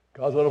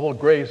God's wonderful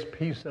grace,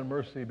 peace, and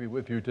mercy be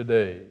with you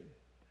today.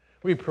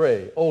 We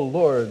pray, oh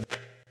Lord,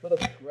 let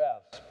us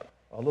grasp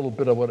a little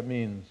bit of what it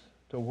means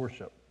to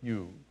worship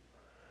you.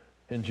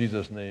 In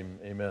Jesus' name,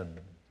 amen.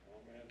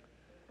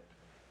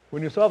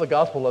 When you saw the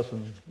gospel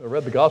lesson, or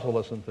read the gospel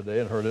lesson today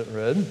and heard it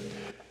read,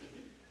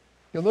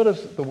 you'll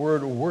notice the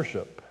word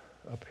worship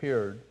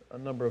appeared a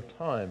number of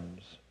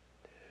times.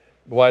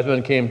 The wise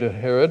men came to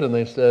Herod and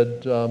they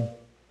said,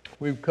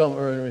 we came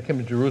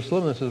to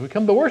Jerusalem, and they said, we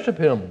come to worship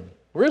him.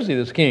 Where is he,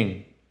 this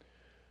king?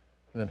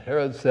 And then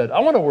Herod said, I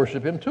want to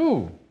worship him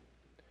too.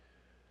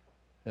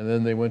 And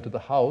then they went to the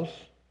house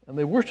and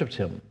they worshiped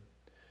him.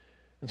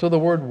 And so the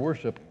word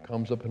worship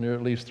comes up in here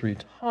at least 3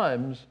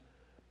 times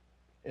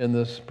in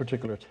this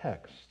particular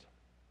text.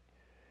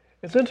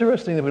 It's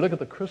interesting that we look at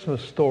the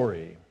Christmas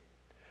story.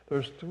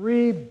 There's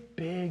 3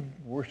 big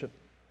worship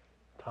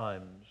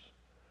times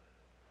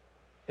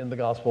in the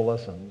gospel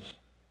lessons.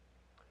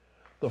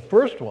 The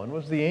first one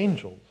was the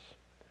angels.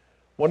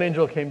 One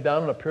angel came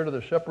down and appeared to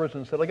the shepherds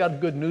and said, I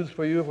got good news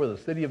for you, for the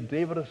city of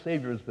David a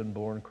Savior has been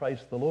born,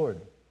 Christ the Lord.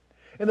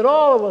 And then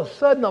all of a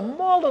sudden a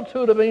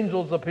multitude of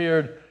angels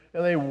appeared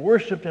and they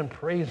worshiped and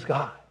praised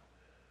God.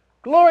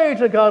 Glory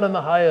to God in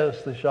the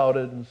highest, they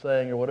shouted and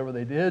sang, or whatever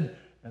they did,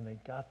 and they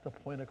got the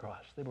point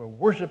across. They were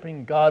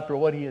worshiping God for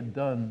what he had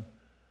done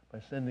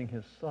by sending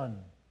his son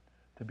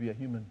to be a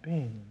human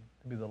being,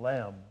 to be the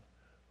Lamb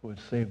who would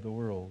save the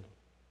world.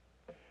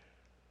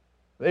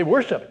 They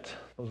worshiped,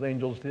 those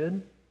angels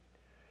did.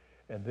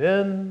 And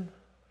then,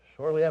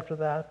 shortly after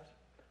that,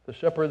 the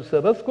shepherds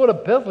said, let's go to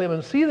Bethlehem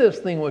and see this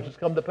thing which has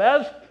come to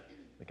pass.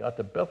 They got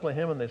to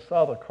Bethlehem and they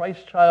saw the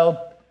Christ child,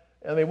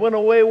 and they went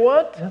away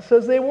what? It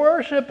says they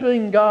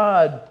worshiping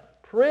God,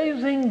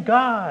 praising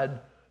God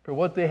for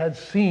what they had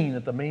seen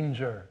at the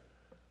manger,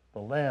 the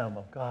Lamb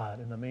of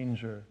God in the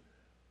manger.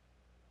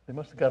 They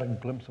must have got a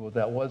glimpse of what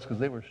that was, because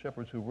they were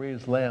shepherds who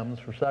raised lambs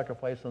for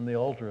sacrifice on the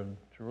altar in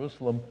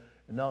Jerusalem,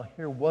 and now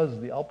here was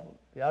the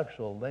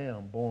actual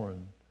lamb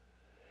born.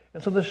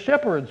 And so the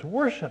shepherds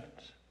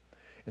worshipped.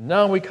 And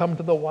now we come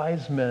to the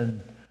wise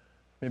men,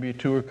 maybe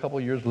 2 or a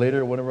couple years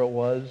later, whatever it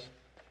was,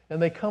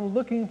 and they come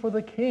looking for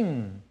the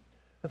king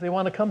that they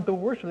want to come to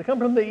worship. They come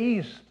from the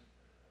east,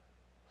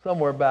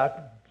 somewhere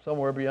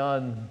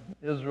beyond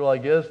Israel, I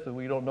guess, that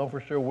we don't know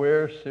for sure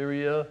where,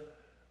 Syria,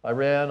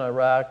 Iran,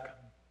 Iraq,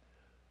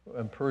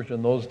 and Persia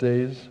in those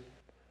days.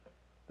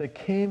 They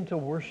came to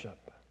worship.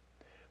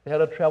 They had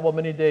to travel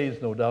many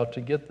days, no doubt,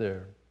 to get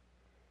there.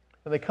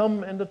 And they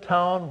come into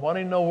town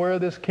wanting to know where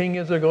this king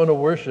is they're going to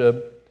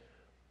worship.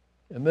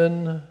 And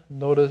then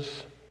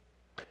notice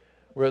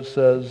where it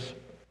says,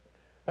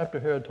 after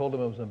Herod told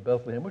them it was in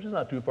Bethlehem, which is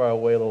not too far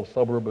away, a little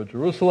suburb of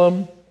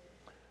Jerusalem,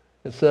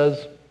 it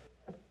says,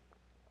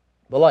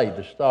 the light,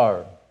 the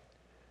star,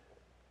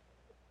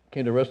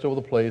 came to rest over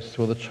the place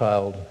where the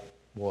child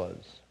was.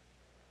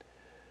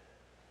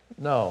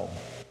 Now,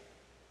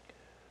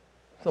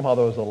 somehow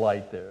there was a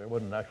light there. It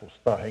wasn't an actual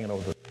star hanging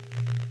over the...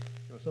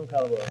 It was some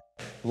kind of a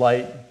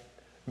light,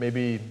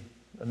 maybe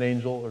an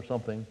angel or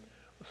something,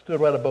 stood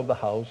right above the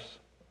house,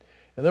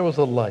 and there was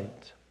a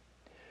light.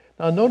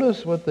 Now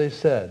notice what they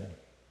said.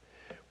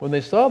 When they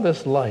saw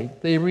this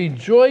light, they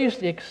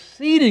rejoiced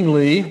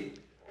exceedingly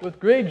with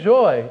great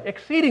joy.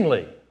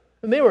 Exceedingly.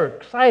 And they were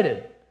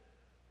excited.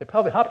 They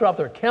probably hopped off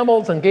their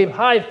camels and gave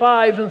high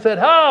fives and said,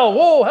 "How,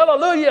 whoa,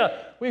 hallelujah,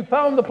 we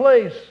found the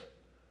place."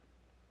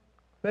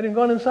 They hadn't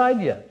gone inside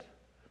yet.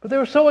 But they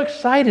were so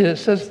excited, it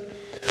says,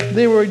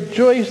 they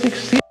rejoiced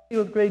exceedingly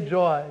with great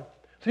joy.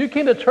 So you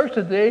came to church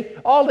today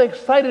all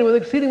excited with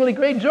exceedingly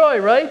great joy,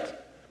 right?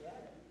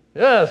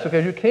 Yes,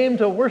 because you came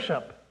to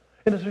worship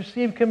and to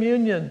receive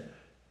communion.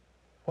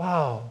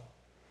 Wow.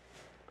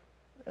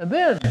 And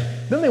then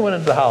they went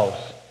into the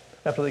house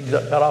after they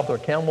got off their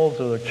camels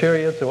or their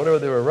chariots or whatever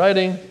they were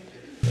riding,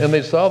 and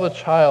they saw the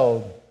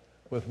child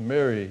with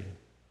Mary,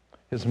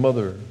 his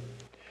mother.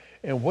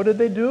 And what did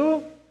they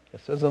do?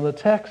 It says in the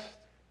text,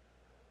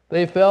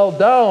 they fell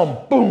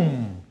down,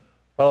 boom,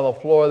 on the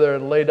floor there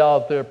and laid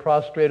out there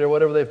prostrate or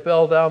whatever. They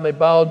fell down, they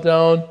bowed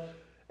down,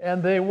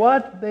 and they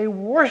what? They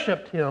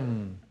worshiped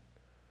him.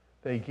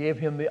 They gave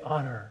him the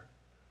honor,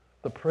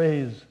 the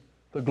praise,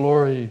 the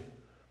glory.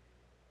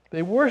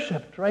 They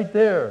worshiped right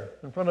there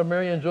in front of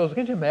Mary and Joseph.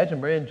 Can't you imagine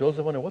Mary and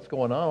Joseph wondering what's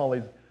going on? All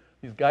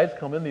these guys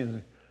come in,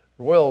 these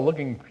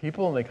royal-looking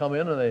people, and they come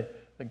in and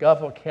they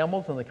got off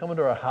camels and they come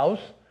into our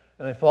house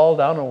and they fall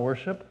down and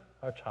worship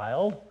our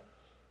child.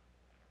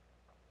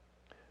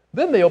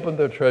 Then they opened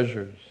their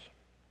treasures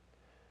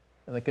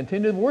and they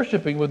continued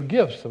worshiping with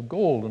gifts of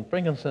gold and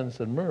frankincense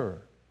and myrrh.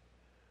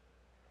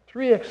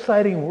 3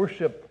 exciting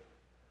worship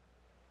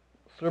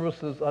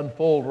services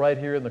unfold right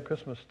here in the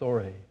Christmas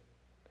story.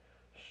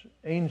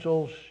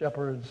 Angels,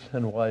 shepherds,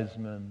 and wise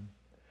men.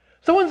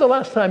 So when's the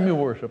last time you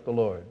worshiped the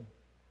Lord?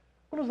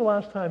 When was the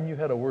last time you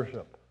had a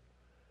worship?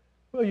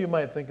 Well, you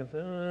might think and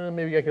say,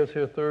 maybe I was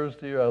here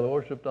Thursday, or I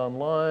worshipped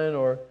online,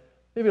 or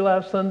maybe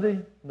last Sunday.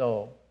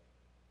 No,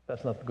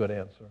 that's not the good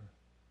answer.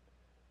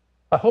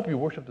 I hope you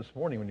worshiped this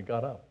morning when you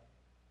got up.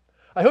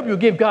 I hope you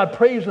gave God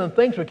praise and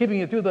thanks for keeping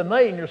you through the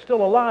night and you're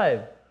still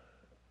alive.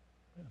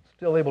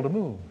 still able to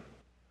move.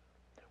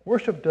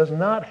 Worship does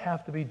not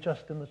have to be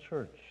just in the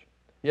church.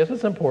 Yes,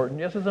 it's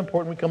important. Yes, it's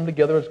important we come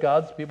together as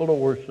God's people to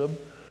worship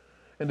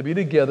and to be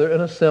together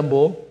and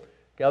assemble,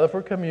 gather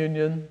for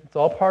communion. It's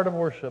all part of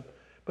worship.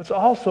 But it's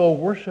also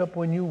worship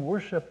when you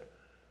worship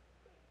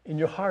in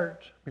your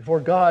heart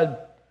before God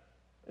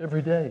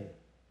every day.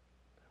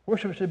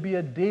 Worship should be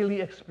a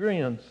daily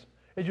experience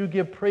as you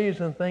give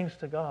praise and thanks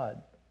to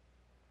God.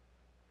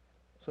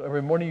 So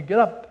every morning you get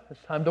up,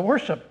 it's time to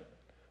worship.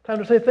 Time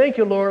to say, thank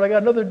you, Lord, I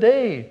got another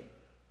day.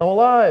 I'm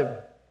alive.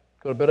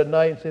 Go to bed at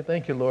night and say,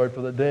 thank you, Lord,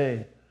 for the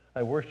day.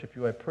 I worship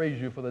you, I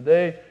praise you for the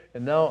day,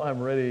 and now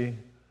I'm ready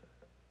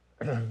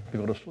to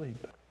go to sleep.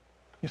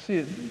 You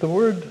see, the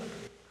word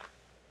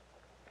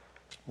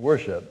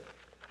worship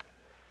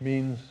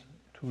means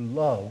to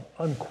love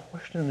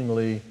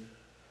unquestioningly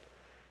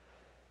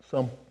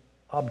some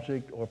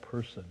object or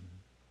person.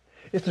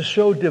 It's to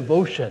show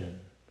devotion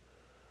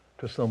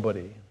to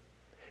somebody.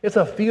 It's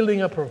a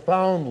feeling of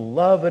profound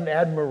love and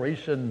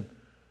admiration.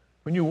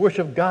 When you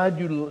worship God,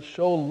 you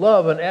show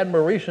love and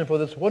admiration for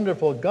this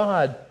wonderful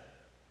God.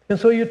 And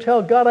so you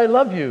tell God, I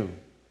love you.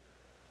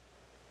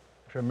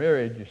 If you're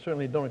married, you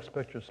certainly don't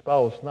expect your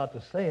spouse not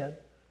to say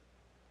it.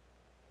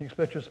 You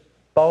expect your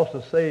spouse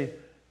to say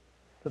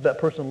that that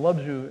person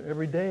loves you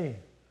every day.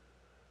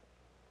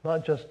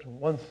 Not just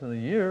once in a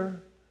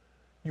year.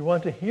 You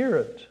want to hear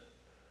it.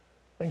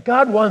 And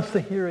God wants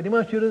to hear it. He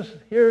wants you to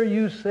hear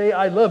you say,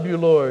 I love you,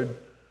 Lord.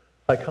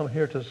 I come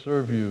here to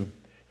serve you.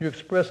 You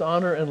express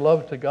honor and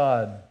love to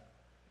God.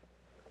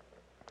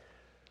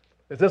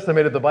 It's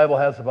estimated the Bible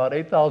has about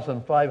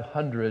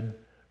 8,500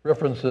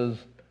 references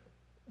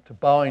to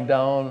bowing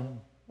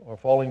down or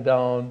falling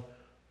down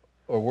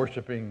or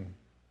worshiping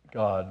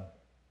God.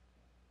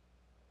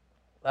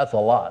 That's a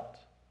lot.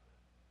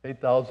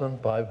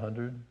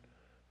 8,500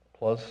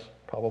 plus,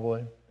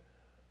 probably.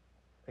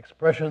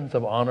 Expressions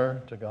of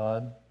honor to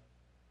God.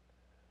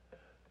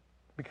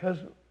 Because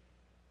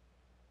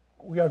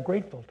we are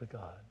grateful to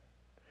God.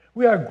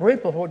 We are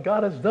grateful for what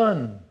God has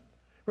done.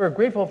 We are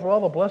grateful for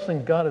all the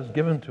blessings God has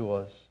given to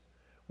us.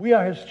 We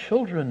are His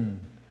children,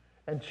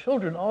 and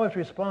children always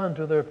respond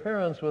to their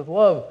parents with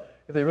love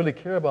if they really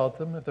care about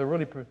them, if they're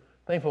really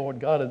thankful for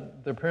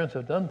what their parents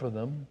have done for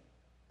them.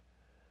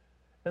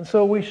 And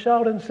so we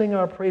shout and sing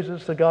our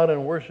praises to God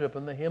in worship,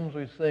 and the hymns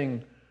we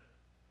sing,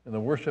 and the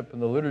worship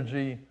and the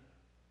liturgy,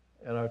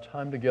 and our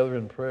time together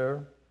in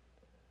prayer.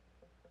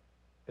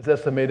 It's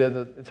estimated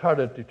that it's hard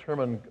to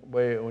determine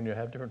when you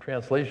have different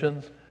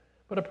translations,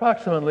 but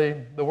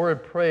approximately the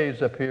word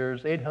praise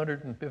appears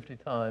 850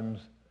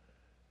 times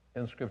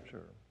in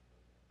Scripture.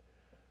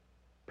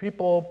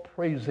 People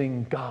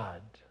praising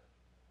God.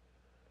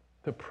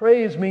 To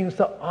praise means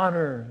to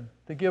honor,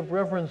 to give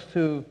reverence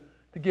to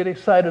get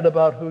excited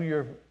about who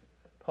you're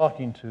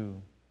talking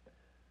to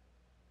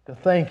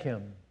thank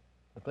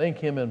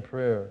Him in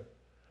prayer.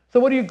 So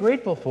what are you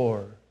grateful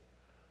for?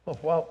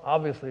 Well,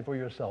 obviously for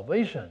your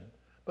salvation.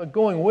 But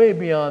going way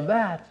beyond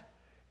that,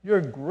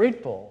 you're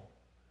grateful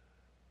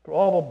for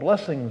all the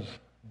blessings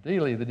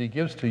daily that He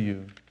gives to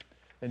you.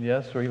 And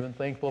yes, we're even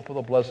thankful for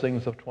the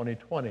blessings of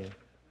 2020,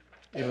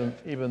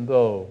 even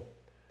though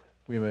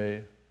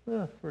we're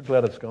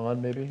glad it's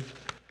gone, maybe.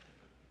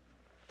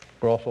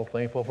 We're also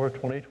thankful for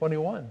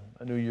 2021,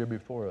 a new year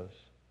before us.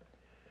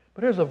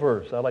 But here's a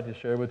verse I'd like to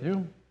share with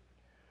you.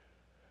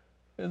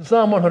 In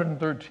Psalm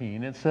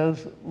 113, it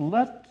says,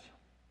 let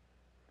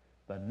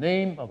the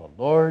name of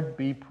the Lord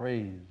be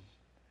praised,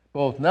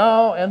 both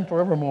now and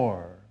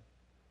forevermore.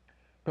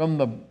 From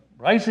the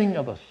rising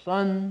of the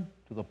sun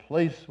to the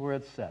place where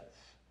it sets,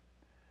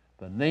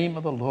 the name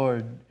of the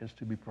Lord is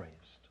to be praised.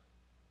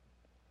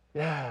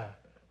 Yeah.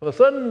 When the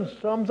sun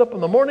comes up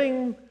in the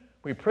morning,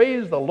 we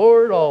praise the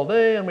Lord all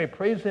day, and we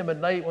praise Him at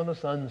night when the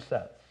sun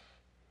sets.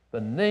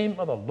 The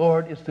name of the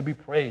Lord is to be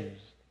praised.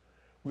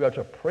 We are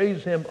to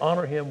praise Him,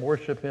 honor Him,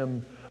 worship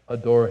Him,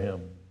 adore Him.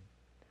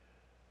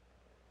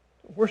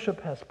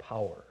 Worship has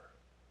power.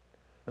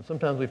 And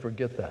sometimes we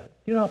forget that.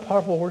 You know how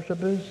powerful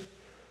worship is?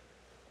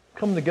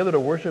 Coming together to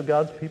worship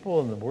God's people,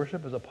 and the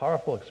worship is a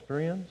powerful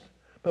experience.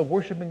 But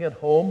worshiping at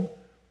home,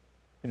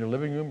 in your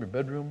living room, your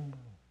bedroom,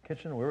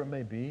 kitchen, wherever it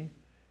may be,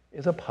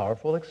 is a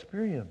powerful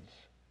experience.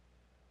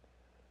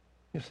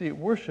 You see,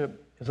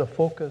 worship is a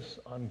focus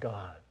on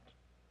God,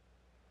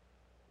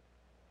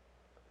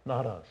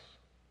 not us.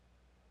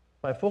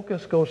 My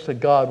focus goes to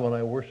God when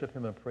I worship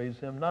Him and praise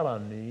Him, not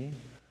on me.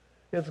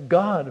 It's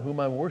God whom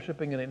I'm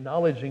worshiping and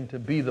acknowledging to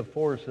be the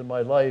force in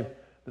my life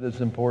that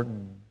is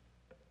important.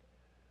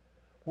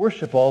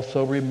 Worship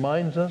also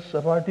reminds us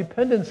of our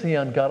dependency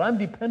on God. I'm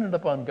dependent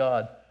upon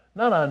God,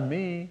 not on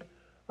me.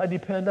 I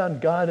depend on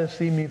God to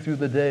see me through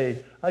the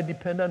day. I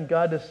depend on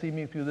God to see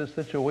me through this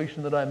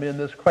situation that I'm in,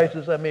 this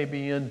crisis I may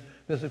be in,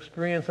 this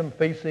experience I'm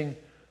facing,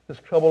 this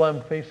trouble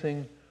I'm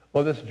facing,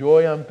 or this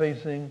joy I'm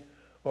facing,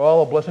 or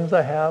all the blessings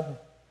I have.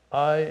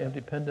 I am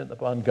dependent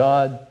upon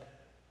God.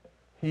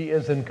 He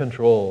is in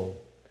control.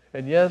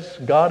 And yes,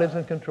 God is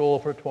in control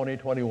for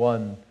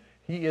 2021.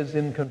 He is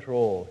in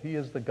control. He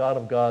is the God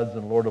of gods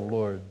and Lord of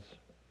lords.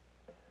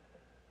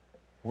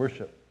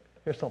 Worship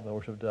Here's something that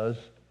worship does.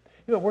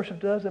 You know what worship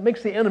does? It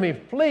makes the enemy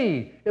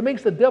flee. It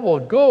makes the devil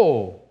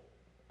go.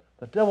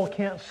 The devil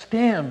can't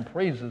stand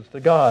praises to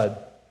God.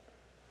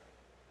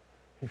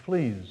 He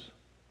flees.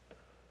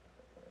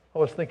 I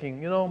was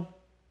thinking,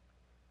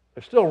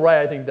 they're still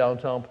rioting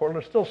downtown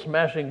Portland. They're still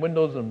smashing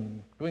windows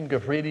and doing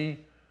graffiti.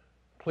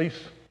 Police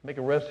make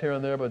arrests here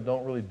and there, but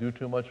don't really do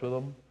too much with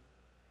them.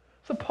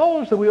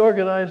 Suppose that we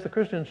organized the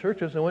Christian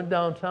churches and went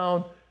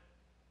downtown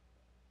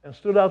and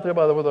stood out there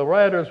where the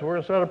rioters were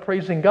and started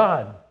praising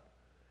God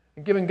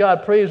and giving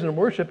God praise and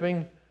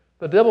worshiping.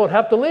 The devil would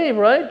have to leave,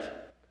 right?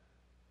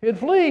 He'd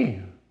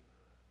flee.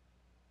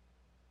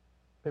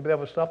 Maybe that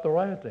would stop the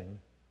rioting.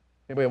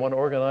 Anybody want to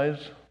organize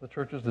the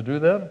churches to do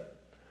that?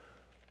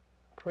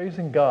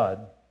 Praising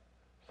God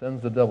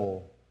sends the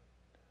devil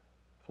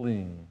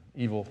fleeing,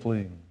 evil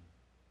fleeing.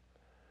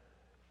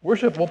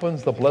 Worship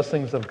opens the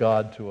blessings of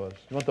God to us.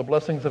 You want the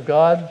blessings of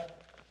God?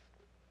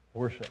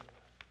 Worship.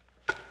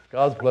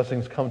 God's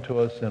blessings come to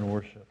us in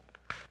worship.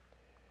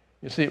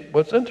 You see,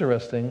 what's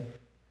interesting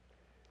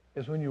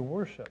is when you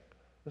worship,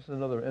 this is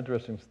another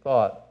interesting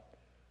thought,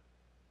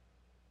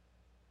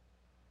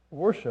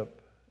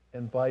 worship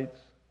invites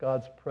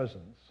God's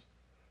presence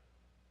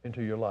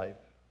into your life.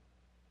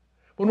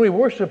 When we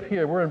worship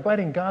here, we're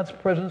inviting God's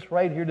presence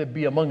right here to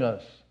be among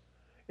us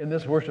in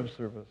this worship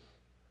service.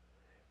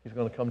 He's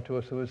going to come to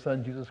us through His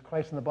Son, Jesus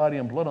Christ, in the body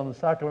and blood on the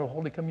sacrament of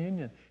Holy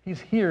Communion. He's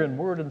here in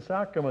word and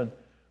sacrament.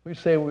 We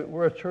say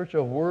we're a church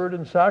of word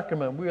and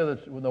sacrament.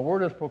 When the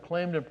word is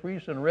proclaimed and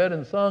preached and read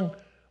and sung,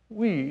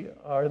 we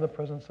are in the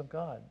presence of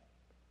God.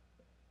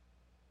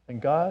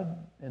 And God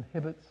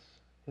inhibits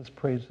His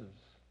praises.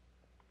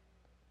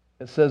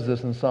 It says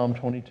this in Psalm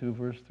 22,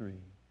 verse 3.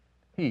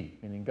 He,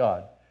 meaning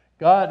God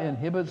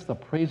inhibits the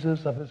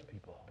praises of His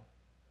people.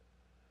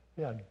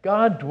 Yeah,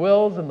 God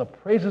dwells in the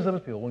praises of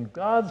His people. When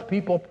God's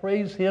people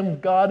praise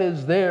Him, God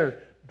is there,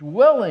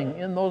 dwelling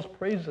in those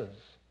praises.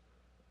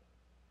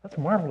 That's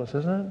marvelous,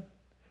 isn't it?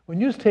 When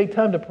you take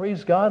time to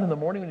praise God in the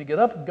morning when you get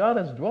up, God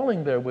is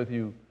dwelling there with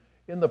you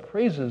in the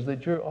praises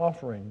that you're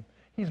offering.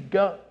 He's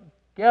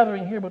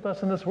gathering here with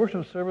us in this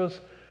worship service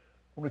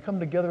when we come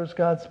together as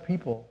God's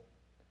people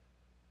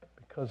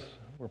because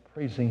we're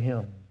praising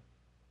Him.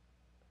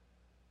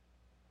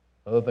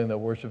 Another thing that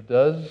worship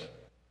does,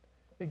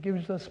 it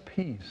gives us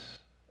peace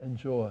and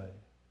joy.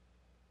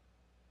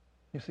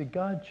 You see,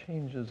 God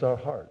changes our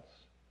hearts.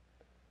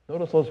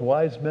 Notice those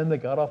wise men that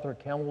got off their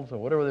camels or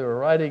whatever they were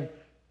riding,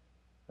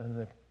 and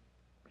they're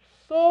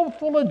so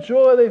full of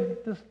joy, they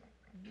just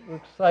were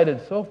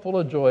excited, so full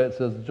of joy. It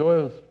says,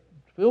 joy was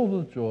filled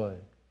with joy.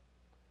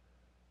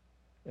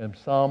 And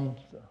Psalm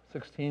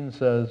 16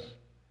 says,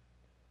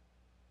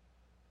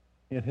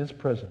 in His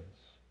presence,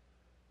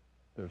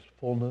 there's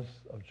fullness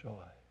of joy.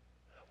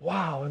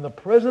 Wow, in the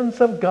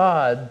presence of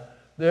God,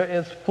 there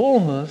is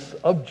fullness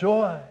of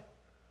joy.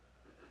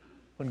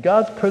 When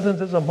God's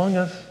presence is among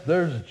us,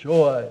 there's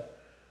joy.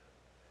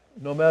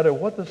 No matter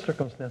what the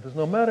circumstances,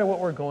 no matter what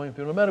we're going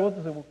through, no matter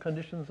what the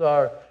conditions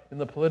are in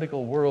the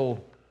political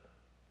world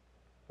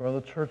or in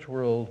the church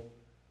world,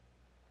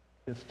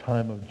 it's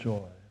time of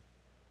joy.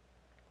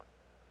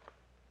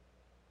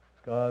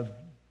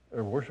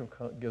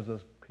 Worship gives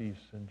us peace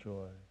and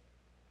joy.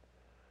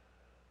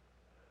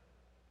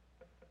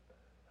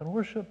 And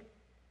worship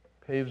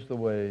paves the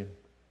way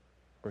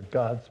for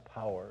God's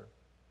power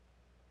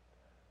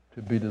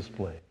to be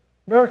displayed.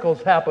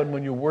 Miracles happen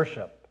when you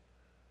worship.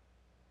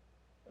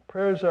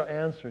 Prayers are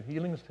answered.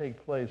 Healings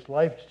take place.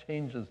 Life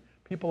changes.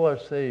 People are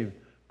saved.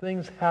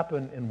 Things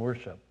happen in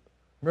worship.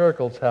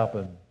 Miracles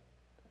happen.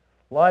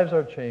 Lives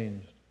are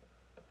changed.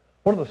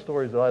 One of the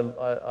stories that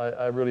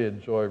I really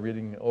enjoy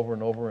reading over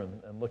and over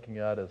and looking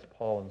at is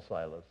Paul and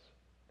Silas.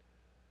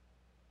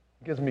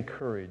 It gives me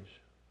courage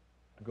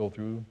to go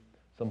through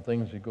some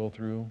things you go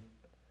through.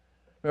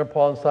 Remember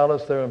Paul and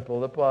Silas there in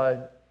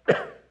Philippi?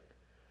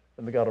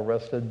 And they got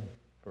arrested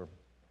for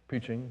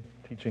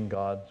teaching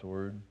God's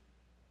word.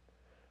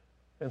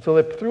 And so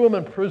they threw them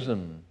in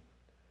prison.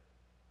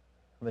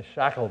 And they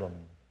shackled them.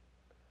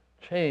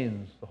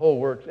 Chains, the whole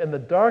works. In the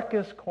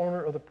darkest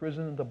corner of the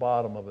prison at the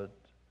bottom of it.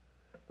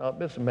 Now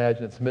just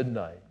imagine it's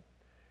midnight.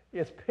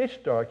 It's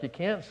pitch dark. You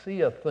can't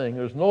see a thing.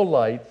 There's no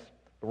lights.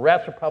 The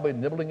rats are probably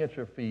nibbling at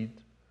your feet.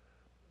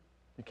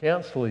 You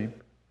can't sleep.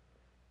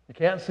 You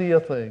can't see a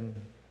thing.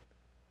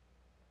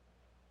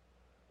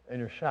 And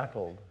you're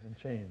shackled in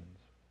chains.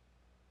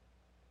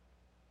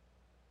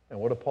 And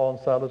what did Paul and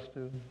Silas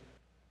do?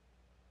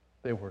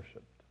 They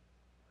worshiped.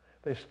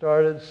 They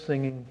started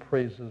singing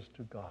praises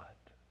to God.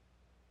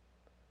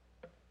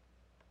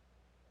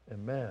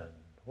 And man,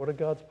 what did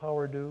God's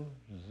power do?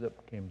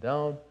 Zip came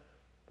down,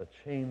 the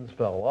chains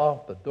fell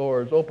off, the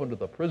doors opened to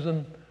the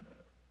prison,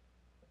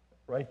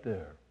 right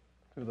there,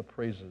 through the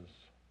praises.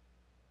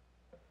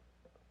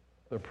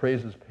 Their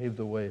praises paved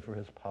the way for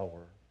His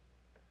power.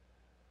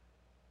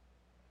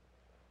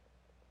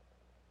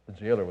 The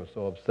jailer was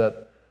so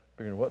upset,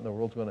 figuring what in the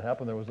world's going to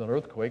happen? There was an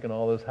earthquake and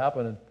all this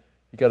happened, and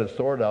he got his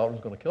sword out and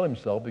was going to kill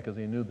himself because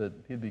he knew that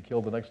he'd be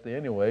killed the next day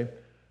anyway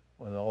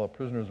when all the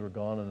prisoners were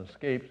gone and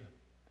escaped.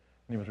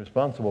 He was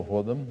responsible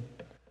for them.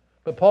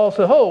 But Paul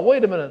said, oh,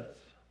 wait a minute.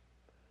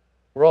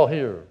 We're all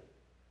here.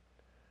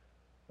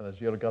 And the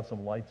jailer got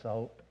some lights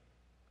out,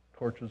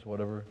 torches,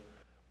 whatever.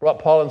 Brought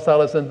Paul and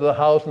Silas into the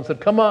house and said,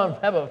 come on,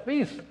 have a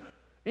feast.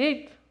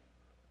 Eat.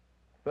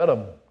 Fed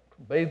them,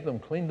 bathed them,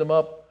 cleaned them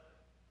up.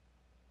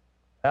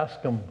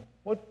 Asked them,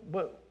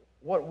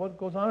 what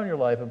goes on in your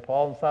life? And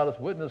Paul and Silas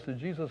witnessed to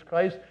Jesus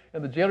Christ.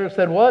 And the jailer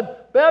said,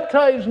 what?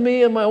 Baptize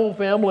me and my whole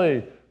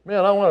family.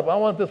 Man, I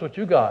want this, what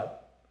you got.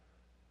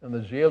 And the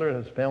jailer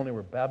and his family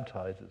were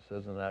baptized, it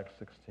says in Acts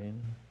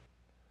 16.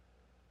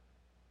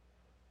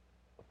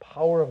 The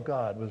power of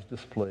God was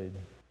displayed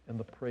in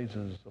the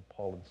praises of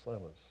Paul and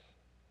Silas.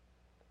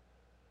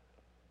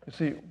 You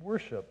see,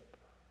 worship,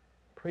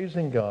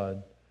 praising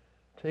God,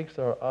 takes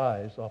our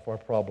eyes off our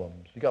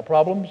problems. You got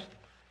problems?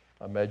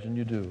 I imagine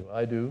you do.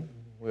 I do.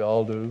 We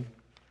all do.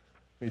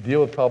 We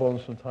deal with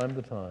problems from time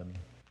to time.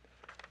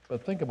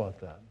 But think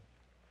about that.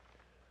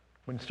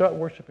 When you start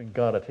worshiping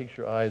God, it takes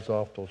your eyes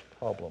off those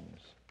problems.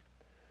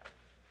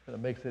 And it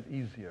makes it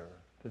easier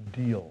to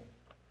deal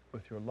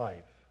with your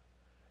life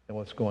and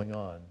what's going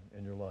on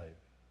in your life.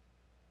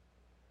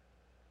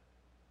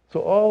 So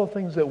all the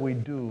things that we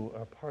do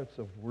are parts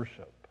of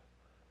worship.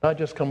 Not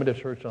just coming to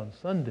church on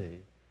Sunday,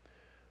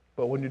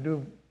 but when you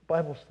do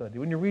Bible study,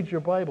 when you read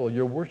your Bible,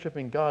 you're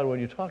worshiping God. When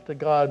you talk to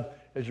God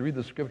as you read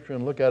the Scripture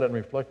and look at it and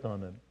reflect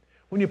on it.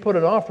 When you put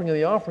an offering in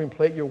the offering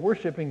plate, you're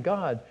worshiping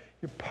God.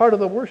 You're part of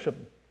the worship.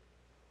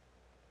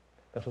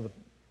 That's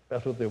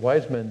what the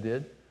wise men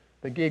did.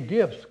 They gave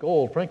gifts,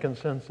 gold,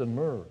 frankincense, and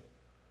myrrh.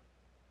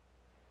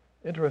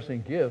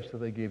 Interesting gifts that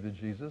they gave to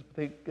Jesus.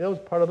 But that was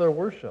part of their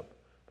worship,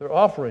 their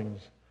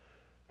offerings.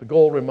 The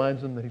gold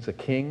reminds them that he's a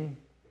king.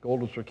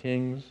 Gold was for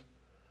kings.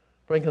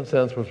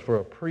 Frankincense was for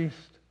a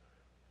priest.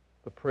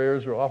 The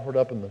prayers were offered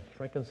up, and the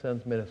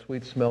frankincense made a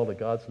sweet smell to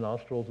God's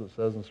nostrils, it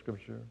says in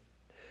Scripture.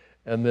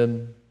 And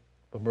then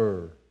the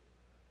myrrh,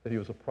 that he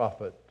was a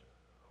prophet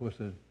who was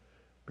to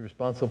be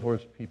responsible for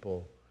his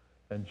people,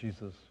 and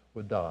Jesus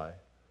would die.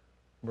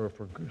 Myrrh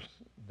for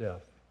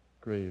death,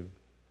 grave.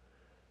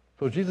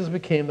 So Jesus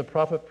became the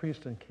prophet,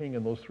 priest, and king,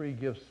 and those three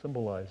gifts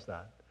symbolize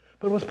that.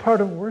 But it was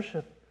part of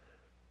worship.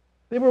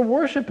 They were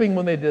worshiping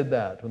when they did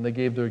that, when they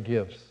gave their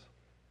gifts.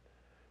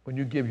 When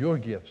you give your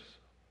gifts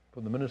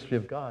for the ministry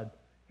of God,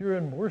 you're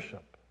in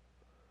worship.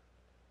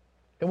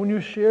 And when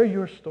you share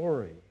your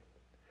story,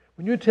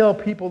 when you tell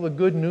people the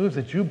good news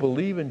that you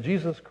believe in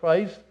Jesus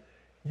Christ,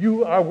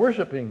 you are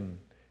worshiping.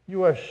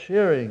 You are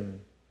sharing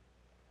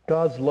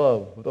God's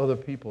love with other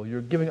people.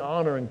 You're giving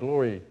honor and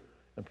glory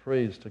and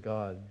praise to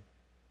God.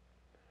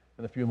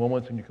 In a few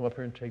moments when you come up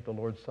here and take the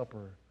Lord's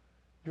Supper,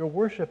 you're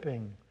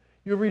worshiping.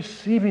 You're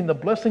receiving the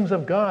blessings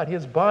of God,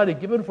 his body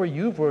given for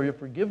you for your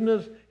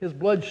forgiveness, his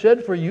blood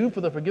shed for you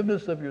for the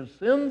forgiveness of your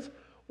sins.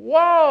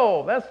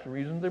 Wow! That's the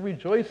reason to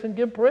rejoice and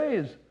give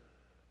praise.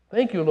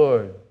 Thank you,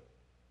 Lord.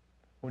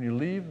 When you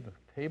leave the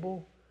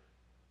table,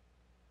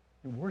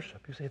 you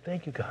worship. You say,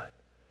 thank you, God.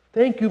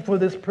 Thank you for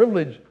this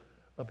privilege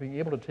of being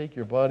able to take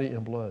your body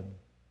and blood.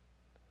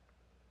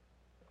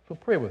 So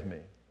pray with me.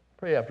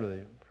 Pray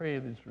after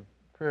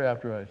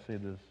I say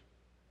this.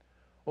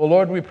 Oh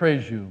Lord, we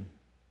praise you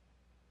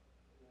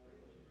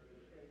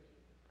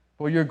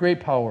for your great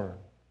power,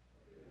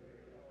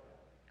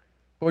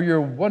 for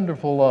your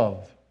wonderful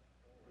love.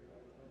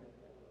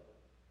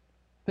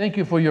 Thank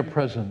you for your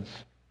presence.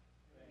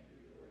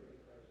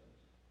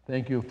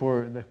 Thank you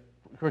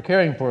for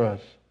caring for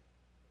us,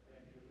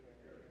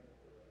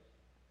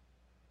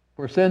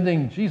 for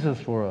sending Jesus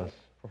for us,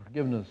 for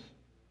forgiveness.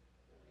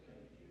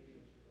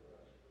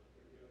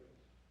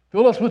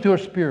 Fill us with your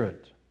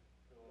Spirit.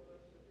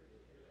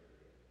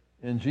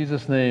 In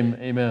Jesus' name,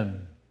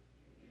 amen.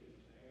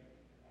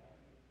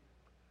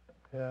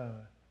 Yeah,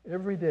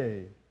 every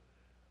day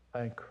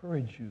I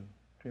encourage you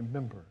to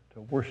remember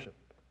to worship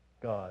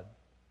God.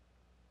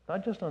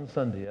 Not just on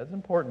Sunday, that's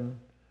important,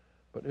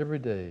 but every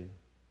day.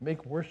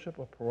 Make worship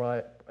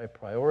a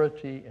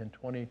priority in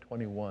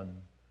 2021,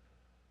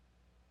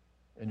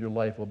 and your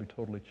life will be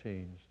totally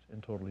changed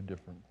and totally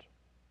different.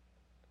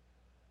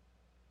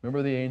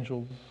 Remember the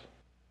angels,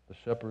 the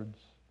shepherds,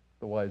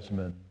 the wise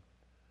men.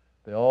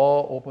 They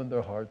all opened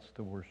their hearts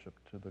to worship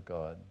to the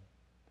God.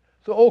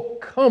 So, oh,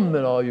 come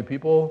then, all you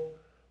people.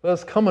 Let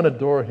us come and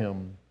adore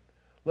him.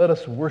 Let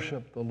us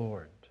worship the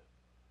Lord.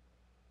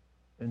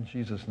 In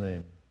Jesus'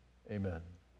 name, amen.